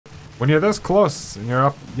when you're this close and you're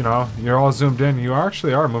up, you know, you're all zoomed in, you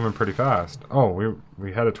actually are moving pretty fast. Oh,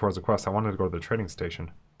 we headed towards the quest. I wanted to go to the trading station.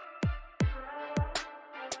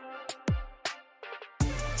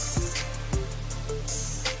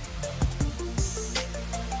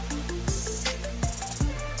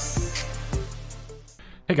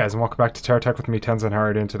 Hey guys, and welcome back to TerraTech with me, Tenzen. How are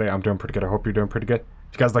you doing today? I'm doing pretty good. I hope you're doing pretty good.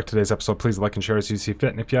 If you guys like today's episode, please like and share as you see fit.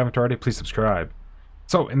 And if you haven't already, please subscribe.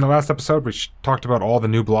 So, in the last episode, we talked about all the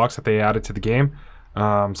new blocks that they added to the game.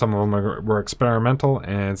 Some of them were experimental,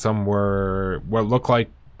 and some were what looked like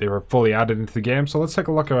they were fully added into the game. So let's take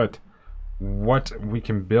a look at what we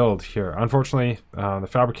can build here. Unfortunately, the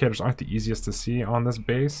fabricators aren't the easiest to see on this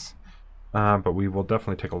base. But we will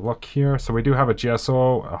definitely take a look here. So we do have a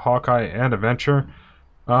GSO, a Hawkeye, and a Venture.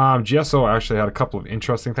 GSO actually had a couple of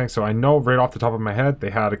interesting things. So I know right off the top of my head, they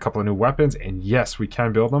had a couple of new weapons, and yes, we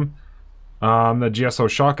can build them. The GSO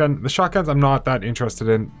shotgun. The shotguns I'm not that interested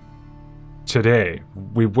in today.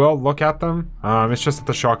 We will look at them. It's just that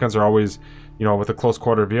the shotguns are always, you know, with a close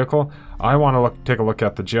quarter vehicle. I want to take a look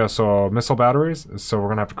at the GSO missile batteries. So we're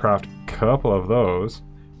going to have to craft a couple of those.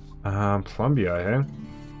 Plumbia, eh?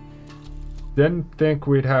 Didn't think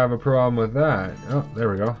we'd have a problem with that. Oh, there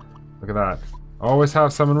we go. Look at that. Always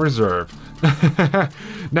have some in reserve.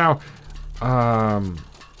 Now,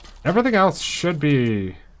 everything else should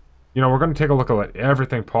be, you know, we're going to take a look at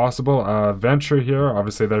everything possible. Venture here,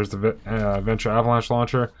 obviously there's the Venture Avalanche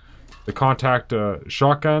Launcher. The Contact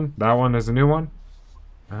Shotgun, that one is a new one.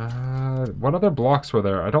 What other blocks were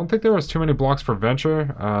there? I don't think there was too many blocks for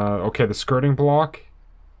Venture. Okay, the skirting block.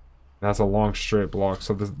 That's a long straight block.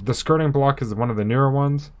 So the skirting block is one of the newer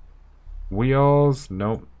ones. Wheels,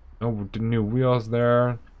 nope. No new wheels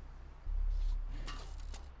there.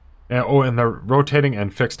 And, oh, and the rotating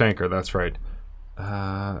and fixed anchor, that's right.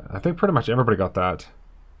 I think pretty much everybody got that.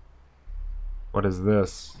 What is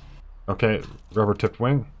this? Okay, rubber tipped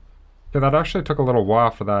wing. Yeah, that actually took a little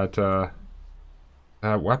while for that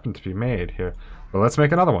weapon to be made here. But let's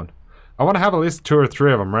make another one. I want to have at least 2 or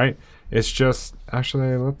 3 of them, right? It's just,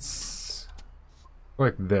 actually, let's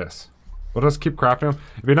like this. We'll just keep crafting them.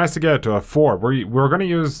 It'd be nice to get to a 4. We're going to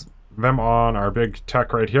use them on our big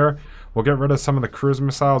tech right here. We'll get rid of some of the cruise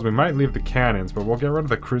missiles. We might leave the cannons, but we'll get rid of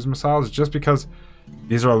the cruise missiles just because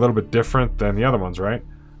these are a little bit different than the other ones, right?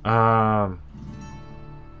 Or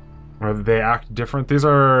they act different. These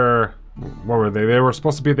are, what were they? They were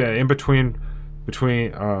supposed to be the in-between,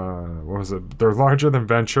 what was it? They're larger than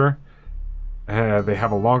Venture. They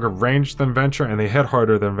have a longer range than Venture, and they hit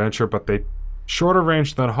harder than Venture, but they shorter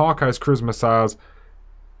range than Hawkeye's cruise missiles.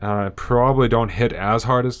 Probably don't hit as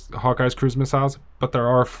hard as Hawkeye's cruise missiles, but there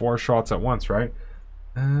are 4 shots at once, right?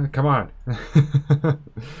 Come on.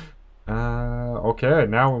 Okay,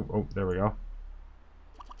 now, oh, there we go.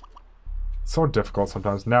 It's so difficult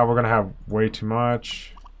sometimes. Now we're gonna have way too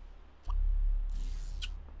much.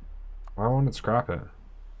 Why won't it scrap it?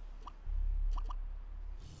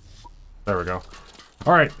 There we go.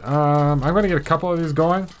 All right, I'm gonna get a couple of these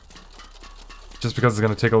going, just because it's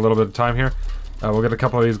gonna take a little bit of time here. We'll get a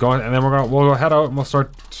couple of these going, and then we'll go head out and we'll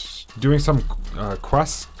start doing some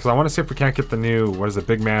quests, because I want to see if we can't get the new, what is it,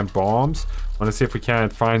 big man bombs. I want to see if we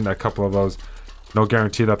can't find a couple of those. No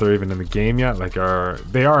guarantee that they're even in the game yet. Like,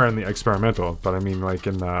 they are in the experimental, but I mean, like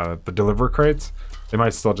in the deliver crates, they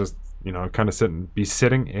might still just, you know, kind of be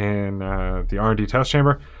sitting in the R&D test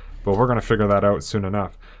chamber. But we're gonna figure that out soon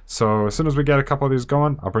enough. So as soon as we get a couple of these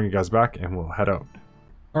going, I'll bring you guys back and we'll head out.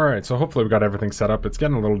 Alright, so hopefully we got everything set up. It's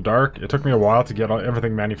getting a little dark. It took me a while to get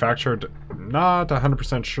everything manufactured. Not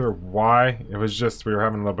 100% sure why. It was just we were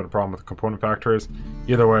having a little bit of problem with the component factories.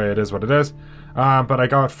 Either way, it is what it is. But I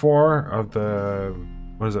got 4 of the,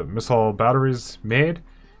 what is it, missile batteries made.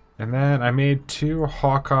 And then I made 2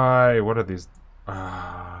 Hawkeye, what are these?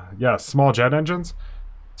 Yeah, small jet engines.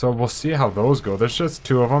 So we'll see how those go. There's just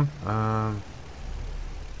 2 of them. I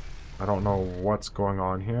don't know what's going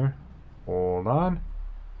on here. Hold on.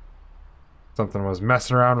 Something was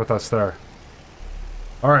messing around with us there.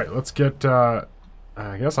 Alright, let's get, I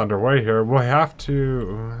guess, underway here. We'll have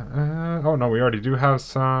to... oh, no, we already do have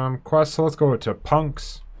some quests. So let's go to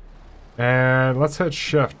Punks. And let's hit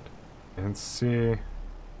Shift and see...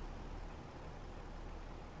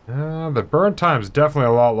 the burn time's definitely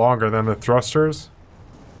a lot longer than the thrusters.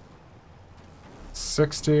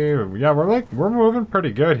 60... Yeah, we're moving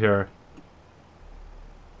pretty good here.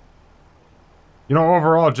 You know,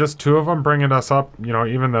 overall, just 2 of them bringing us up, you know,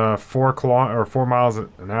 even the 4 miles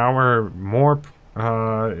an hour more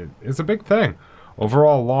is a big thing.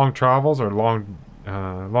 Overall, long travels or long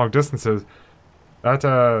distances,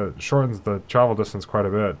 that shortens the travel distance quite a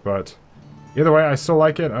bit. But either way, I still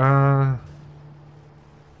like it.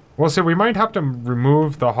 We'll We'll see. We might have to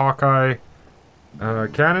remove the Hawkeye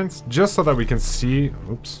cannons just so that we can see...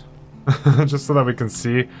 Oops. Just so that we can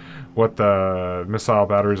see what the missile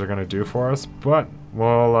batteries are going to do for us. But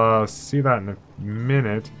we'll see that in a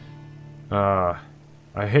minute. I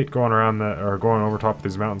hate going around that, or going over top of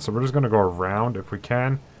these mountains, so we're just going to go around if we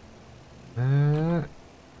can. And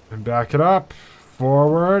back it up.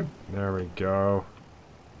 Forward. There we go.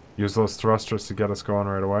 Use those thrusters to get us going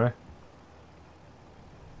right away.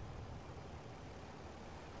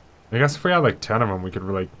 I guess if we had like 10 of them, we could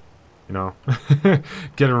really, you know,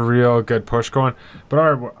 get a real good push going. But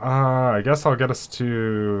alright, I guess I'll get us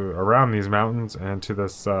to around these mountains and to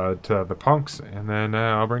this, to the punks, and then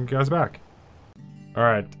I'll bring you guys back.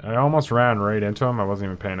 Alright, I almost ran right into them. I wasn't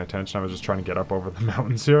even paying attention. I was just trying to get up over the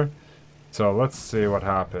mountains here. So let's see what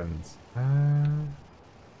happens.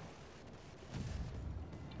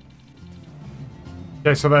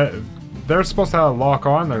 Okay, so they're supposed to lock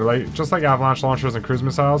on. They're like just like avalanche launchers and cruise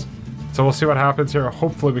missiles. So we'll see what happens here.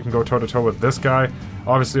 Hopefully we can go toe-to-toe with this guy.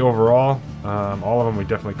 Obviously overall, all of them we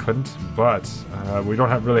definitely couldn't, but we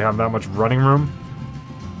don't really have that much running room.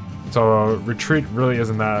 So retreat really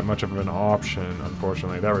isn't that much of an option,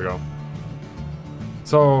 unfortunately. There we go.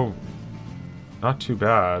 So, not too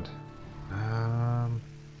bad.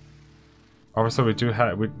 Obviously we do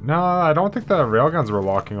have... No, I don't think the railguns were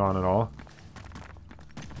locking on at all.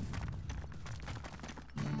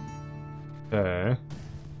 Okay.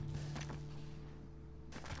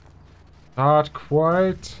 Not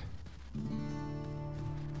quite.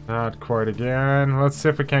 Not quite again. Let's see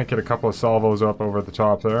if we can't get a couple of salvos up over the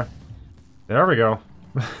top there. There we go.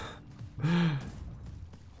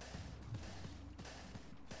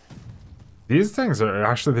 These things are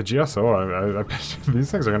actually the GSO. I bet these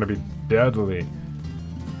things are going to be deadly.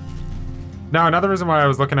 Now, another reason why I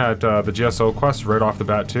was looking at the GSO quest right off the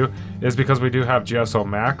bat too is because we do have GSO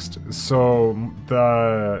maxed. So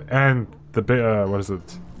the big what is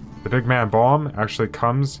it? The big man bomb actually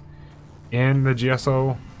comes in the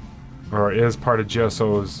GSO, or is part of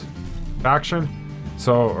GSO's faction.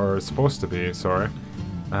 So, or is supposed to be. Sorry.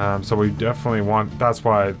 So we definitely want. That's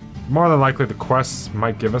why. More than likely the quests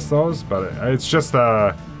might give us those, but it's just you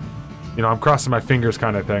know, I'm crossing my fingers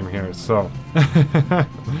kind of thing here, so.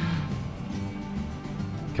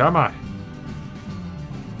 Come on.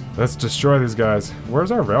 Let's destroy these guys.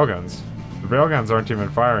 Where's our railguns? The railguns aren't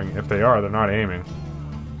even firing. If they are, they're not aiming.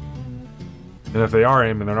 And if they are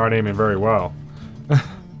aiming, they're not aiming very well.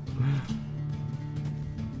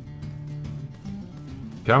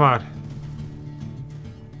 Come on.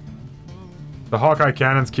 The Hawkeye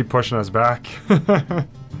cannons keep pushing us back.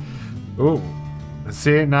 Ooh.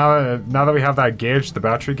 See, now that we have that gauge, the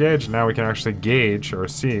battery gauge, now we can actually gauge or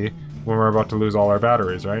see when we're about to lose all our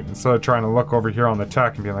batteries, right? Instead of trying to look over here on the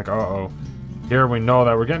tech and being like, uh-oh. Here we know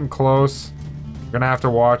that we're getting close. We're gonna have to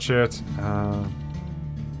watch it.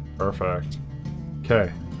 Perfect.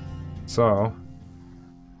 Okay. So,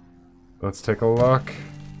 let's take a look.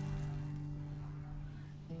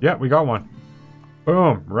 Yeah, we got one.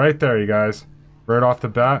 Boom. Right there, you guys. Right off the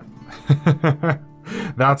bat.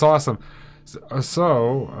 That's awesome.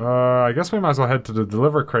 So, I guess we might as well head to the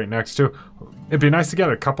deliver crate next too. It'd be nice to get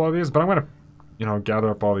a couple of these, but I'm gonna, you know, gather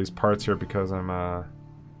up all these parts here because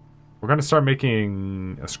we're gonna start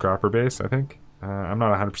making a scrapper base, I think. I'm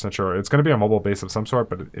not 100% sure. It's gonna be a mobile base of some sort,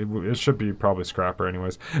 but it should be probably scrapper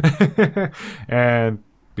anyways. And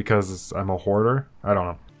because I'm a hoarder, I don't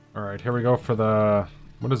know. All right, here we go for the...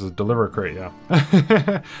 What is this? Deliver crate, yeah.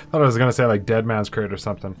 Thought I was gonna say like Dead Man's Crate or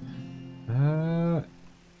something. Can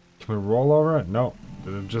we roll over it? No.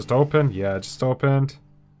 Did it just open? Yeah, it just opened.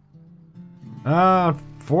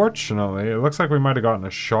 Unfortunately, it looks like we might have gotten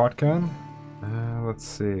a shotgun. Let's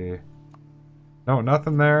see. No,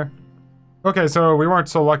 nothing there. Okay, so we weren't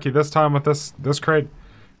so lucky this time with this crate.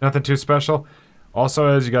 Nothing too special. Also,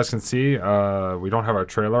 as you guys can see, we don't have our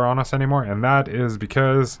trailer on us anymore, and that is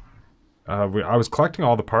because I was collecting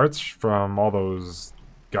all the parts from all those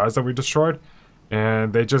guys that we destroyed,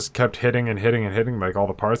 and they just kept hitting and hitting and hitting, like all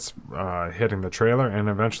the parts hitting the trailer, and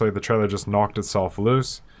eventually the trailer just knocked itself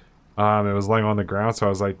loose. It was laying on the ground, so I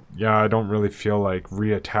was like, yeah, I don't really feel like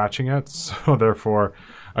reattaching it, so therefore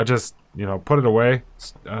I just, you know, put it away.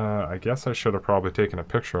 I guess I should have probably taken a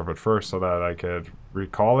picture of it first so that I could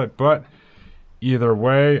recall it, but either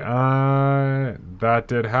way, that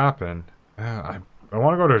did happen. I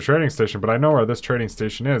want to go to a trading station, but I know where this trading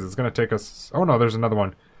station is. It's going to take us... Oh no, there's another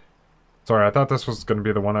one. Sorry, I thought this was going to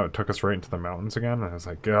be the one that took us right into the mountains again. I was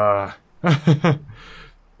like,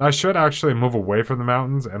 I should actually move away from the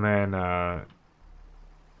mountains and then go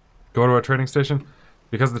to a trading station.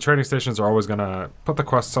 Because the trading stations are always going to put the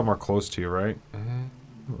quest somewhere close to you, right?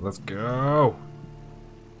 Let's go.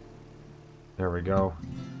 There we go.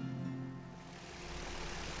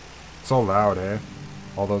 So loud, eh?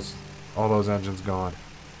 All those engines going.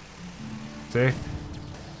 See?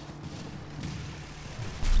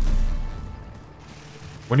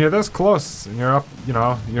 When you're this close and you're up, you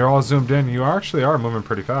know, you're all zoomed in, you actually are moving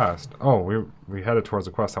pretty fast. Oh, we headed towards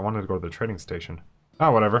the quest. I wanted to go to the trading station.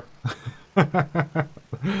 Ah, whatever.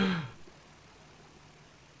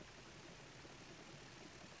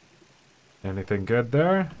 Anything good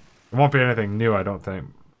there? It won't be anything new, I don't think.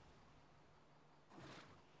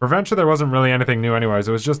 For Venture, there wasn't really anything new anyways.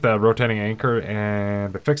 It was just the rotating anchor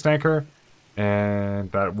and the fixed anchor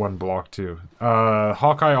and that one block too.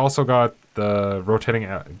 Hawkeye also got the rotating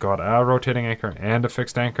anchor and a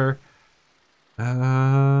fixed anchor.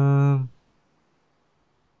 And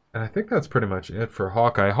I think that's pretty much it for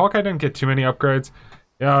Hawkeye. Hawkeye didn't get too many upgrades.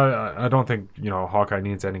 Yeah, I don't think, you know, Hawkeye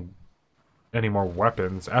needs any more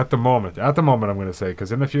weapons at the moment. At the moment, I'm going to say,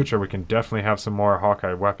 because in the future we can definitely have some more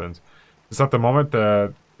Hawkeye weapons. Just at the moment,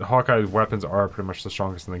 the Hawkeye weapons are pretty much the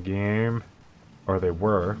strongest in the game. Or they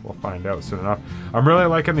were. We'll find out soon enough. I'm really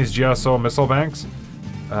liking these GSO missile banks.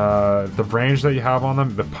 The range that you have on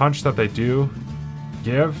them, the punch that they do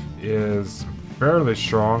give is fairly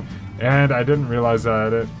strong. And I didn't realize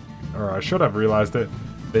that or I should have realized it,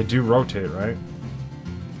 they do rotate, right?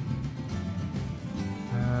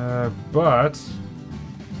 But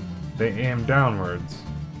they aim downwards.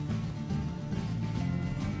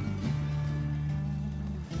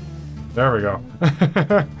 There we go.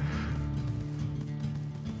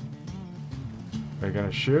 Are you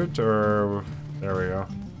gonna shoot or... There we go.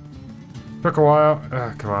 Took a while.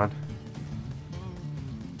 Come on.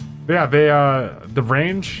 But yeah, the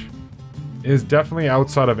range is definitely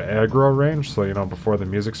outside of aggro range, so you know, before the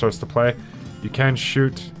music starts to play, you can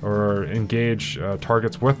shoot or engage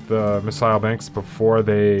targets with the missile banks before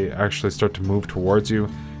they actually start to move towards you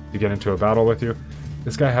to get into a battle with you.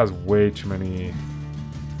 This guy has way too many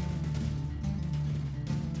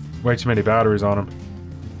batteries on him.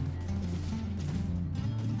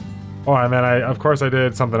 Oh, and then of course I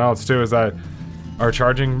did something else too, is that our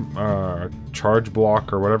charging charge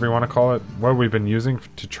block, or whatever you want to call it, what we've been using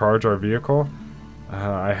to charge our vehicle,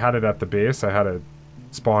 I had it at the base. I had it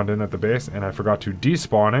spawned in at the base, and I forgot to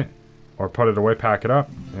despawn it or put it away, pack it up,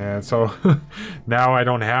 and so now I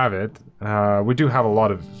don't have it. We do have a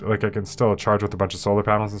lot of, like, I can still charge with a bunch of solar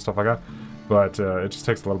panels and stuff like that, but it just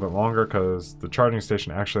takes a little bit longer because the charging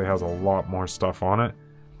station actually has a lot more stuff on it.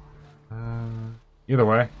 Either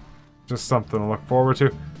way, just something to look forward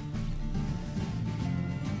to.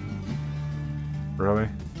 Really?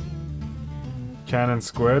 Cannon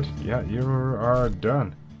squid? Yeah, you are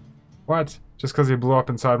done. What? Just because he blew up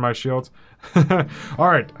inside my shields?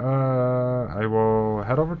 Alright, I will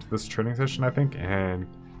head over to this trading station, I think, and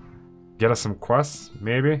get us some quests,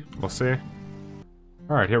 maybe? We'll see.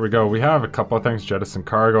 Alright, here we go. We have a couple of things. Jettison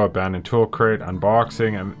cargo, abandoned tool crate,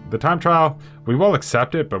 unboxing, and the time trial, we will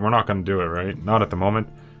accept it, but we're not going to do it, right? Not at the moment.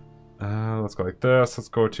 Let's go like this. Let's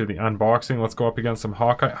go to the unboxing. Let's go up against some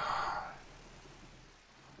Hawkeye.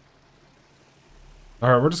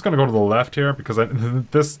 Alright, we're just going to go to the left here, because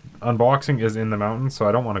this unboxing is in the mountains, so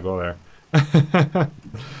I don't want to go there.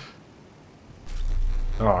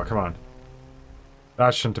 Oh, come on.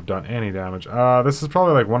 That shouldn't have done any damage. This is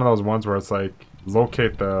probably like one of those ones where it's like,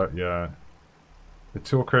 locate the, yeah. The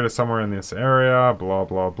tool crate is somewhere in this area, blah,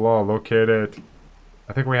 blah, blah, locate it.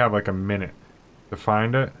 I think we have like a minute to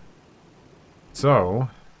find it. So.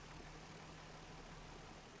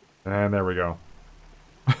 And there we go.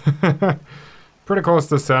 Pretty close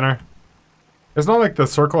to the center. It's not like the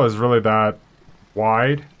circle is really that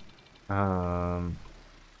wide. But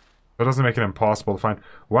it doesn't make it impossible to find.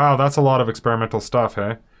 Wow, that's a lot of experimental stuff,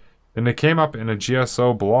 hey? And it came up in a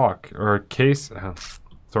GSO block, or a case,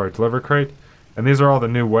 sorry, deliver crate. And these are all the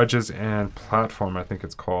new wedges and platform, I think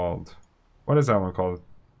it's called. What is that one called?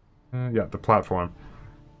 Yeah, the platform.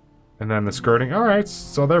 And then the skirting. Alright,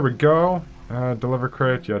 so there we go. Deliver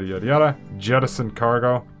crate, yada yada yada. Jettison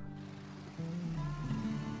cargo.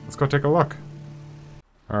 Let's go take a look.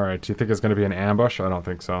 Alright, do you think it's going to be an ambush? I don't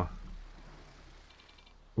think so.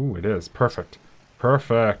 Ooh, it is. Perfect.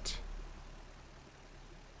 Perfect.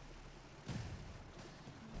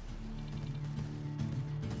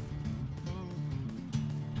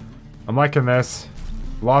 I'm liking this.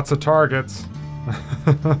 Lots of targets.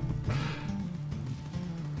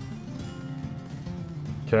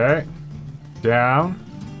 Okay. Down.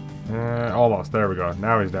 Almost. There we go.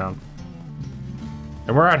 Now he's down.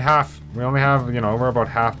 And we're at half. We only have, you know, we're about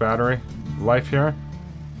half battery life here.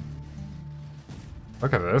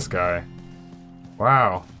 Look at this guy.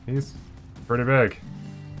 Wow. He's pretty big.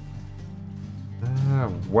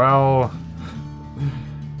 Well,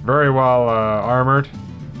 very well armored.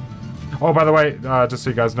 Oh, by the way, just so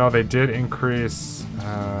you guys know, they did increase,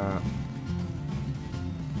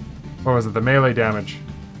 what was it, the melee damage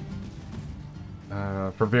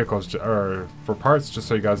for vehicles, or for parts, just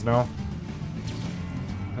so you guys know.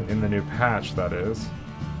 In the new patch, that is.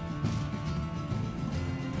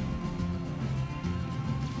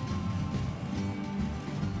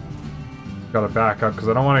 Gotta back up, because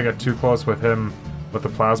I don't want to get too close with him with the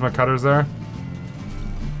plasma cutters there.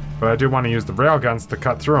 But I do want to use the railguns to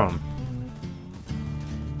cut through them.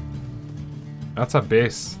 That's a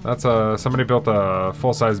base. That's a... somebody built a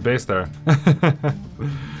full-size base there.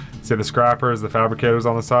 See the scrappers, the fabricators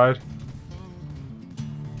on the side?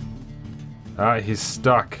 Ah, he's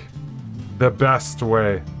stuck. The best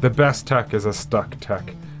way. The best tech is a stuck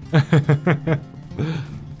tech.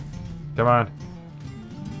 Come on.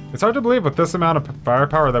 It's hard to believe with this amount of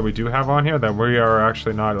firepower that we do have on here that we are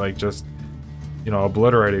actually not, like, just, you know,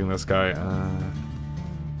 obliterating this guy.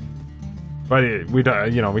 But we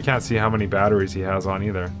can't see how many batteries he has on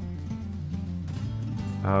either.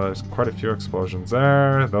 There's quite a few explosions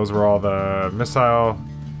there. Those were all the missile...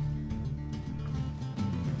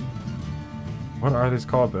 What are these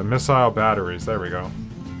called? The missile batteries. There we go.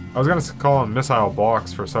 I was gonna call them missile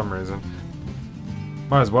blocks for some reason.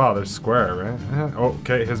 Might as well. They're square, right? Oh,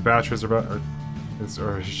 okay. His batteries are about...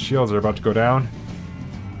 or his shields are about to go down.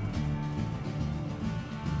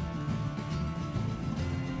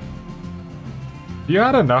 If you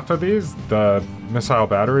had enough of these, the missile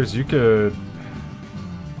batteries, you could...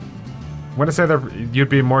 I'm gonna say that you'd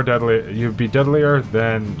be more deadly. You'd be deadlier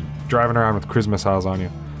than driving around with cruise missiles on you.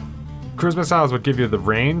 Cruise missiles would give you the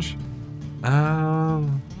range.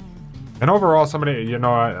 And overall, somebody, you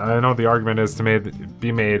know, I know the argument is to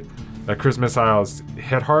be made that cruise missiles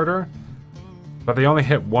hit harder, but they only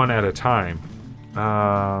hit one at a time.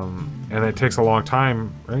 And it takes a long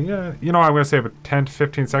time. Yeah, you know, I'm going to say about 10 to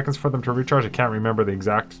 15 seconds for them to recharge. I can't remember the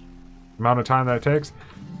exact amount of time that it takes.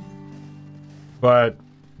 But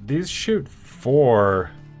these shoot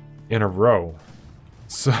 4 in a row.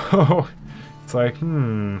 So it's like,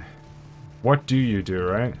 what do you do,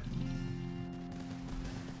 right?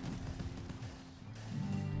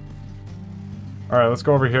 Alright, let's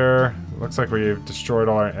go over here. Looks like we've destroyed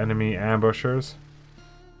all our enemy ambushers.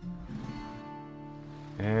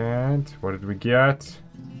 And what did we get?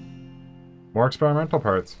 More experimental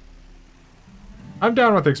parts. I'm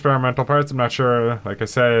down with the experimental parts. I'm not sure, like I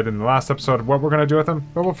said in the last episode, what we're going to do with them,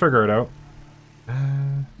 but we'll figure it out.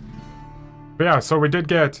 But yeah, so we did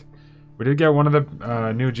get one of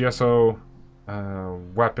the new GSO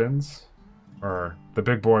weapons, or the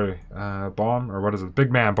big boy bomb, or what is it?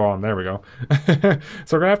 Big man bomb. There we go.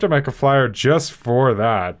 So we're gonna have to make a flyer just for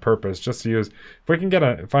that purpose, just to use. If we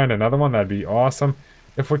can find another one, that'd be awesome.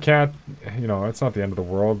 If we can't, you know, it's not the end of the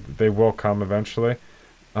world. They will come eventually.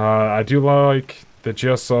 I do like the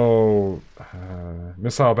GSO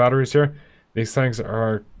missile batteries here. These things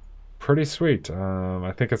are pretty sweet.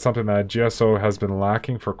 I think it's something that GSO has been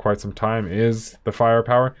lacking for quite some time, is the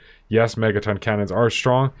firepower. Yes, megaton cannons are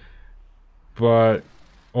strong, but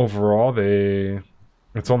overall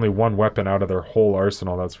it's only one weapon out of their whole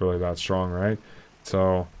arsenal that's really that strong, right?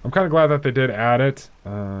 So I'm kind of glad that they did add it.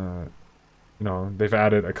 You know, they've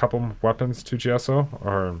added a couple weapons to GSO,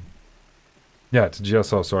 or yeah, to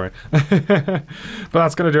GSO, sorry. But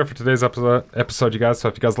that's going to do it for today's episode, you guys. So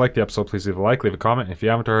if you guys like the episode, please leave a like, leave a comment. If you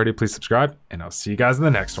haven't already, please subscribe, and I'll see you guys in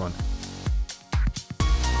the next one.